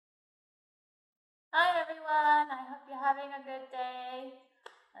everyone. I hope you're having a good day.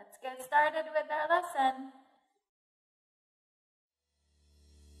 Let's get started with our lesson.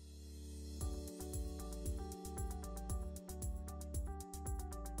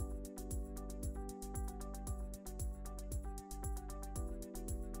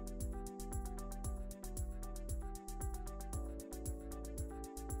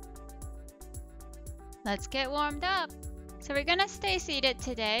 Let's get warmed up. So we're gonna stay seated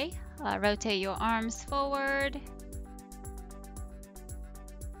today. Rotate your arms forward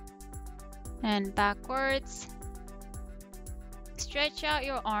and backwards. Stretch out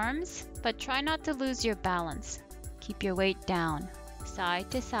your arms, but try not to lose your balance. Keep your weight down,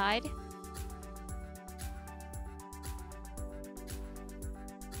 side to side.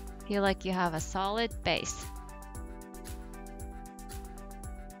 Feel like you have a solid base.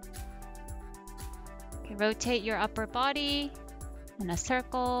 Rotate your upper body in a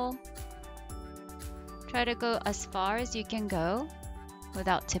circle. Try to go as far as you can go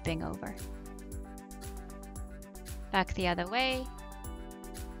without tipping over. Back the other way.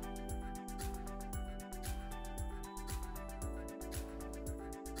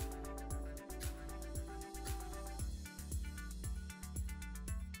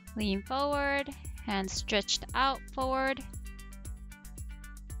 Lean forward, hands stretched out forward.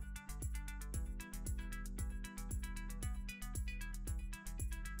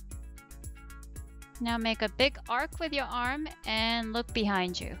 Now make a big arc with your arm and look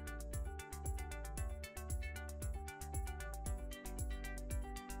behind you.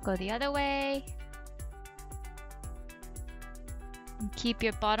 Go the other way. And keep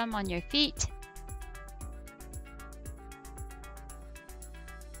your bottom on your feet.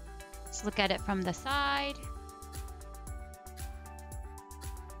 Let's look at it from the side.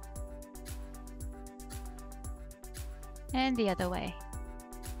 And the other way.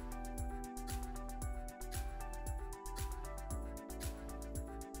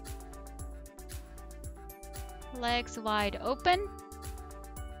 Legs wide open.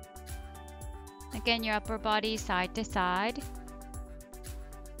 Again, your upper body side to side.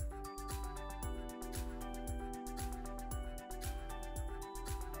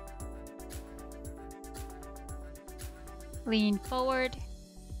 Lean forward.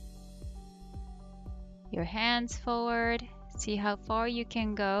 Your hands forward. See how far you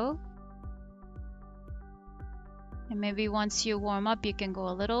can go. And maybe once you warm up, you can go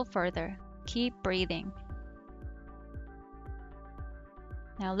a little further. Keep breathing.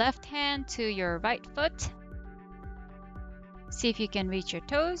 Now left hand to your right foot. See if you can reach your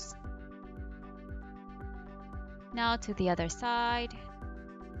toes. Now to the other side.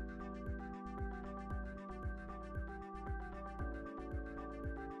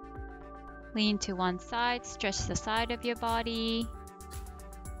 Lean to one side, stretch the side of your body.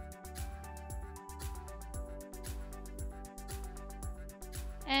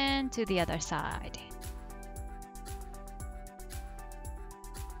 And to the other side.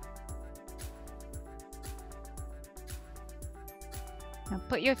 Now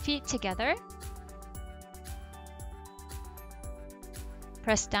put your feet together.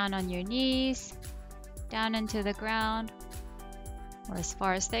 Press down on your knees, down into the ground, or as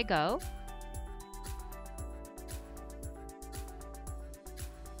far as they go.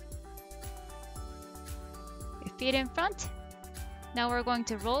 Your feet in front. Now we're going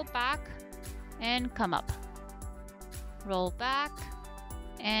to roll back and come up. Roll back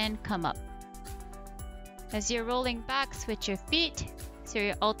and come up. As you're rolling back, switch your feet. So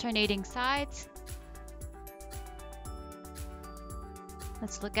you're alternating sides.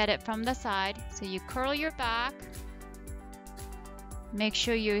 Let's look at it from the side. So you curl your back. Make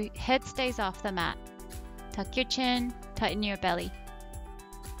sure your head stays off the mat. Tuck your chin, tighten your belly.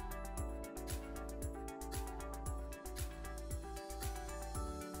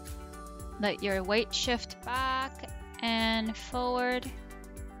 Let your weight shift back and forward,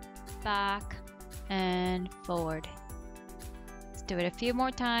 back and forward. Do it a few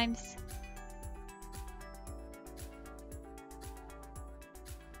more times.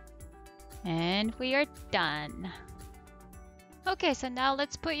 And we are done. Okay, so now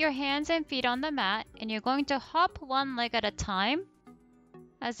let's put your hands and feet on the mat, and you're going to hop one leg at a time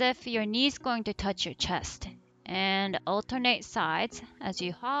as if your knee's going to touch your chest, and alternate sides as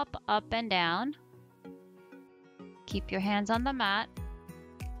you hop up and down. Keep your hands on the mat.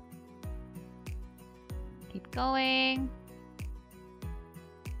 Keep going.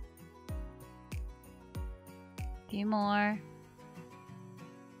 Few more.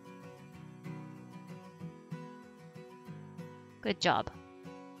 Good job.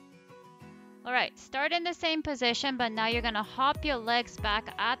 All right, start in the same position, but now you're gonna hop your legs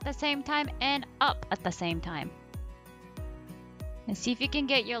back at the same time and up at the same time. And see if you can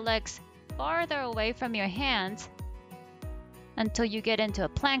get your legs farther away from your hands until you get into a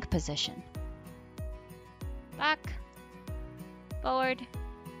plank position. Back, forward,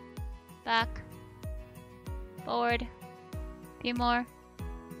 back, forward. A few more.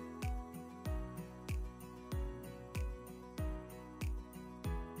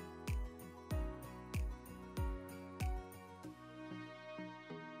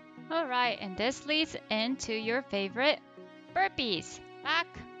 All right, and this leads into your favorite burpees. Back,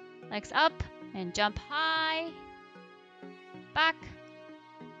 legs up, and jump high. Back,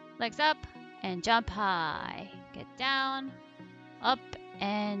 legs up, and jump high. Get down, up,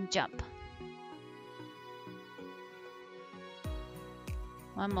 and jump.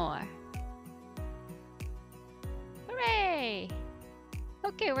 One more. Hooray!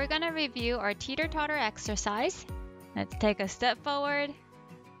 Okay, we're gonna review our teeter-totter exercise. Let's take a step forward.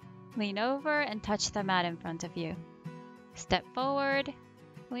 Lean over and touch the mat in front of you. Step forward,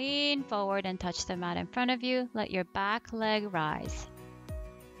 lean forward and touch the mat in front of you. Let your back leg rise.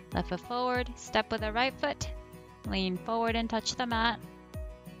 Left foot forward, step with the right foot. Lean forward and touch the mat.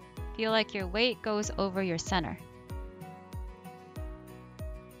 Feel like your weight goes over your center.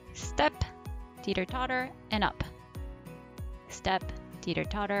 Step, teeter-totter, and up. Step,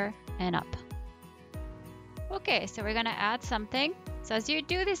 teeter-totter, and up. Okay, so we're gonna add something. So as you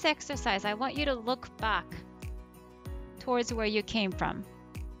do this exercise, I want you to look back towards where you came from.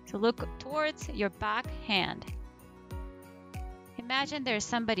 So look towards your back hand. Imagine there's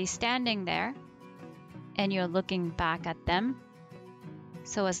somebody standing there and you're looking back at them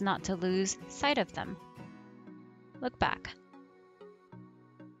so as not to lose sight of them. Look back.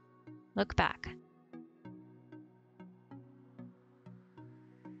 Look back.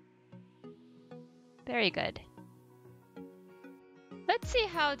 Very good. Let's see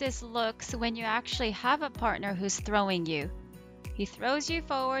how this looks when you actually have a partner who's throwing you. He throws you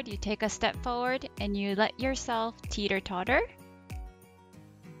forward, you take a step forward, and you let yourself teeter-totter.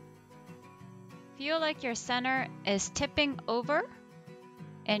 Feel like your center is tipping over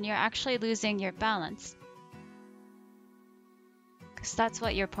and you're actually losing your balance. Because that's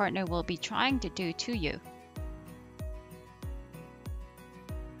what your partner will be trying to do to you.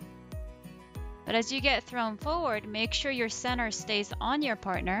 But as you get thrown forward, make sure your center stays on your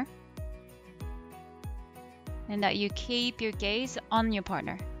partner and that you keep your gaze on your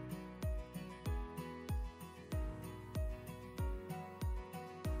partner.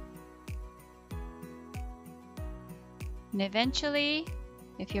 And eventually,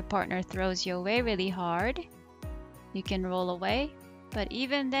 if your partner throws you away really hard, you can roll away, but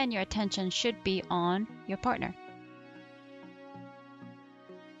even then your attention should be on your partner.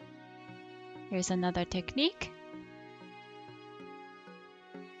 Here's another technique.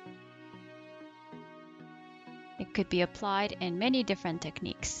 It could be applied in many different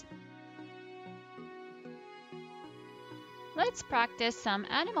techniques. Let's practice some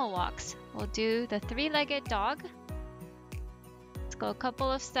animal walks. We'll do the three-legged dog. Let's go a couple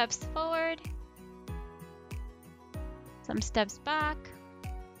of steps forward, some steps back.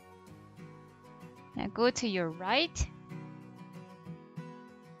 Now go to your right.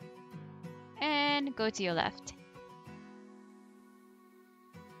 And go to your left.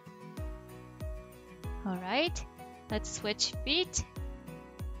 All right, let's switch feet.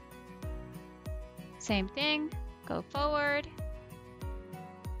 Same thing, go forward,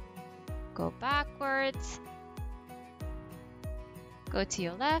 go backwards, go to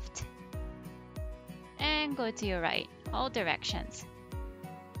your left, and go to your right, all directions.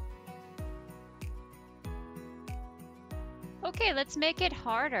 Okay, let's make it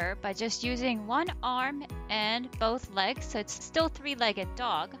harder by just using one arm and both legs, so it's still three-legged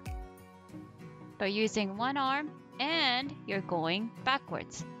dog, but using one arm and you're going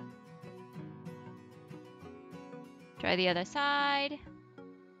backwards. Try the other side.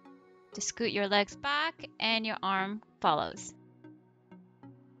 Just scoot your legs back and your arm follows.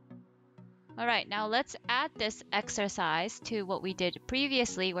 All right, now let's add this exercise to what we did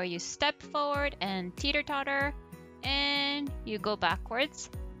previously where you step forward and teeter-totter, and you go backwards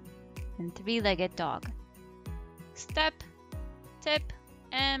and three-legged dog. Step, tip,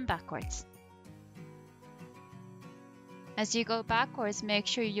 and backwards. As you go backwards, make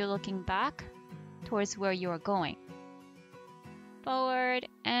sure you're looking back towards where you are going. Forward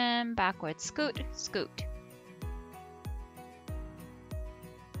and backwards. Scoot, scoot.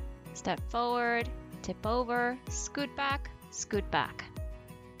 Step forward, tip over, scoot back, scoot back.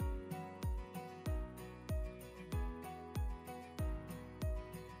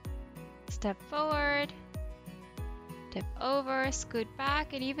 Step forward, tip over, scoot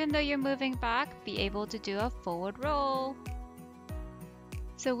back, and even though you're moving back, be able to do a forward roll.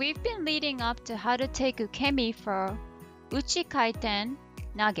 So we've been leading up to how to take ukemi for uchi kaiten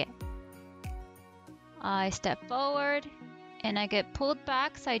nage. I step forward and I get pulled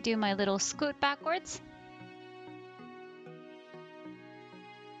back, so I do my little scoot backwards.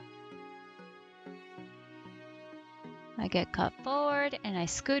 I get cut forward and I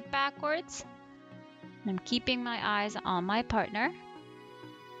scoot backwards. I'm keeping my eyes on my partner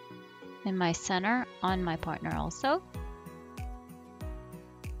and my center on my partner also.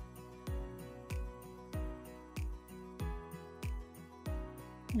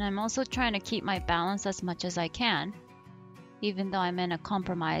 And I'm also trying to keep my balance as much as I can, even though I'm in a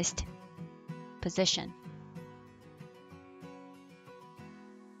compromised position.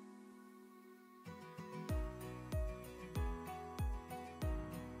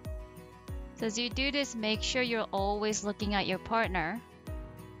 So as you do this, make sure you're always looking at your partner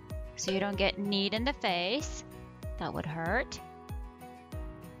so you don't get kneed in the face. That would hurt.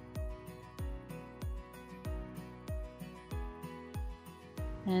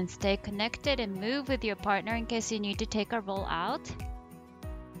 And stay connected and move with your partner in case you need to take a roll out.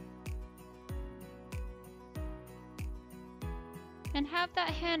 And have that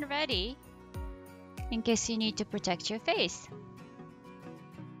hand ready in case you need to protect your face.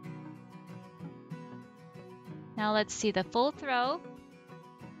 Now let's see the full throw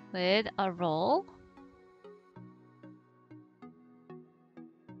with a roll.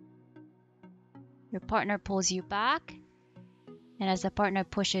 Your partner pulls you back, and as the partner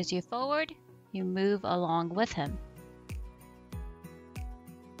pushes you forward, you move along with him.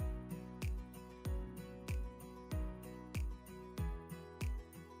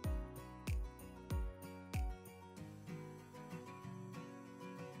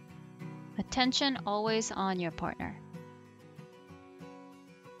 Attention always on your partner.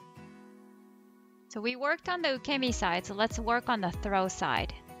 So we worked on the ukemi side, so let's work on the throw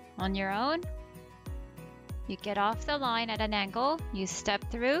side. On your own, you get off the line at an angle, you step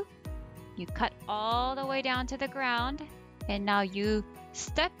through, you cut all the way down to the ground, and now you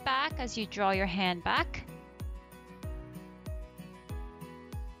step back as you draw your hand back.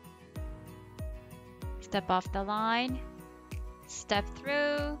 Step off the line, step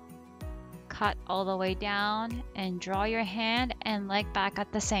through, cut all the way down, and draw your hand and leg back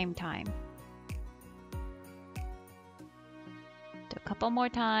at the same time. Do a couple more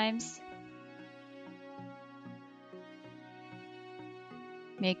times.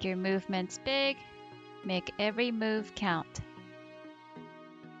 Make your movements big. Make every move count.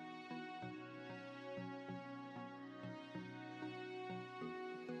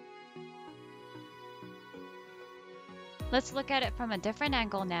 Let's look at it from a different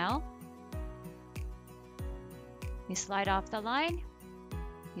angle now. You slide off the line,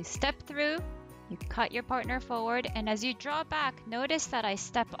 you step through, you cut your partner forward, and as you draw back, notice that I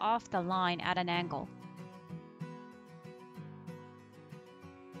step off the line at an angle.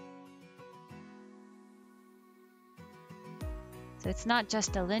 So it's not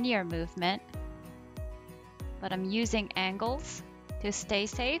just a linear movement, but I'm using angles to stay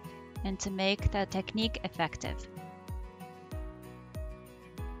safe and to make the technique effective.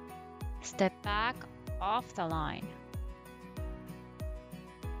 Step back off the line.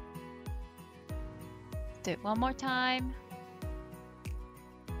 Do it one more time.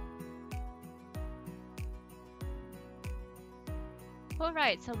 All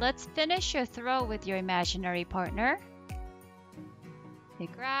right, so let's finish your throw with your imaginary partner. You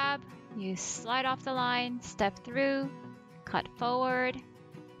grab, you slide off the line, step through, cut forward,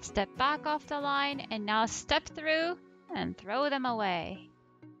 step back off the line, and now step through and throw them away.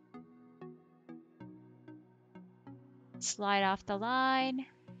 Slide off the line,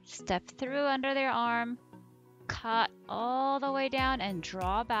 step through under their arm, cut all the way down and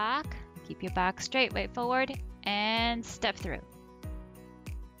draw back. Keep your back straight, weight forward, and step through.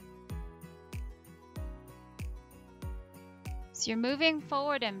 So you're moving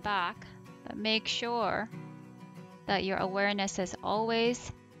forward and back, but make sure that your awareness is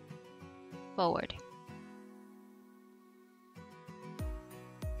always forward.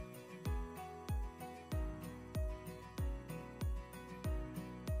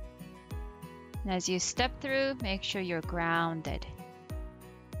 And as you step through, make sure you're grounded.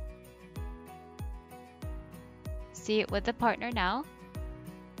 See it with the partner now.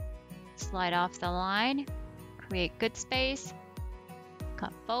 Slide off the line, create good space,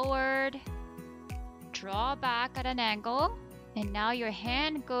 cut forward, draw back at an angle, and now your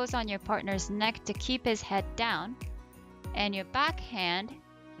hand goes on your partner's neck to keep his head down, and your back hand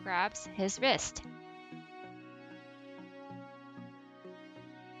grabs his wrist.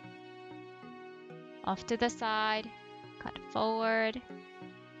 Off to the side, cut forward,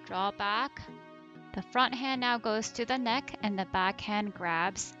 draw back. The front hand now goes to the neck and the back hand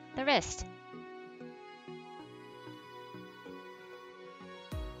grabs the wrist.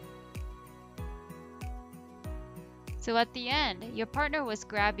 So at the end, your partner was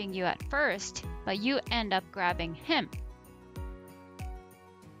grabbing you at first, but you end up grabbing him.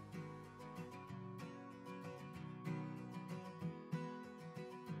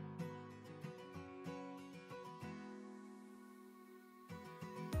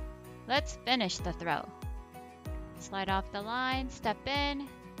 Let's finish the throw. Slide off the line, step in,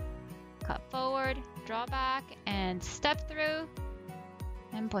 cut forward, draw back, and step through,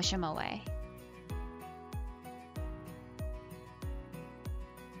 and push him away.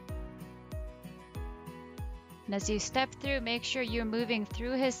 And as you step through, make sure you're moving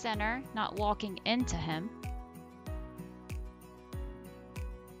through his center, not walking into him.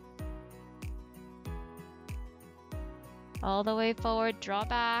 All the way forward, draw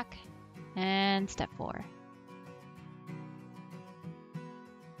back, and step forward.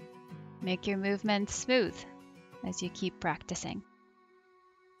 Make your movements smooth as you keep practicing.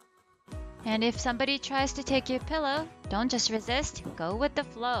 And if somebody tries to take your pillow, don't just resist, go with the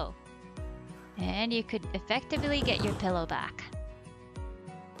flow. And you could effectively get your pillow back.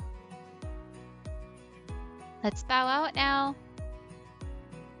 Let's bow out now.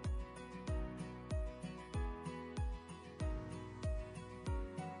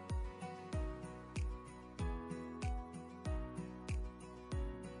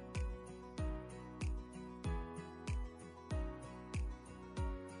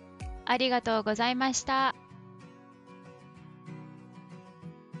 Arigatou gozaimashita.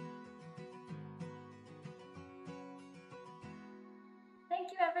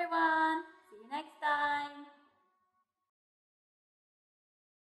 Thank you, everyone. See you next time.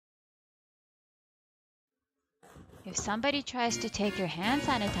 If somebody tries to take your hand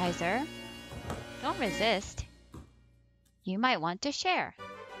sanitizer, don't resist. You might want to share.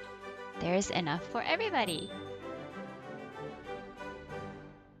 There's enough for everybody.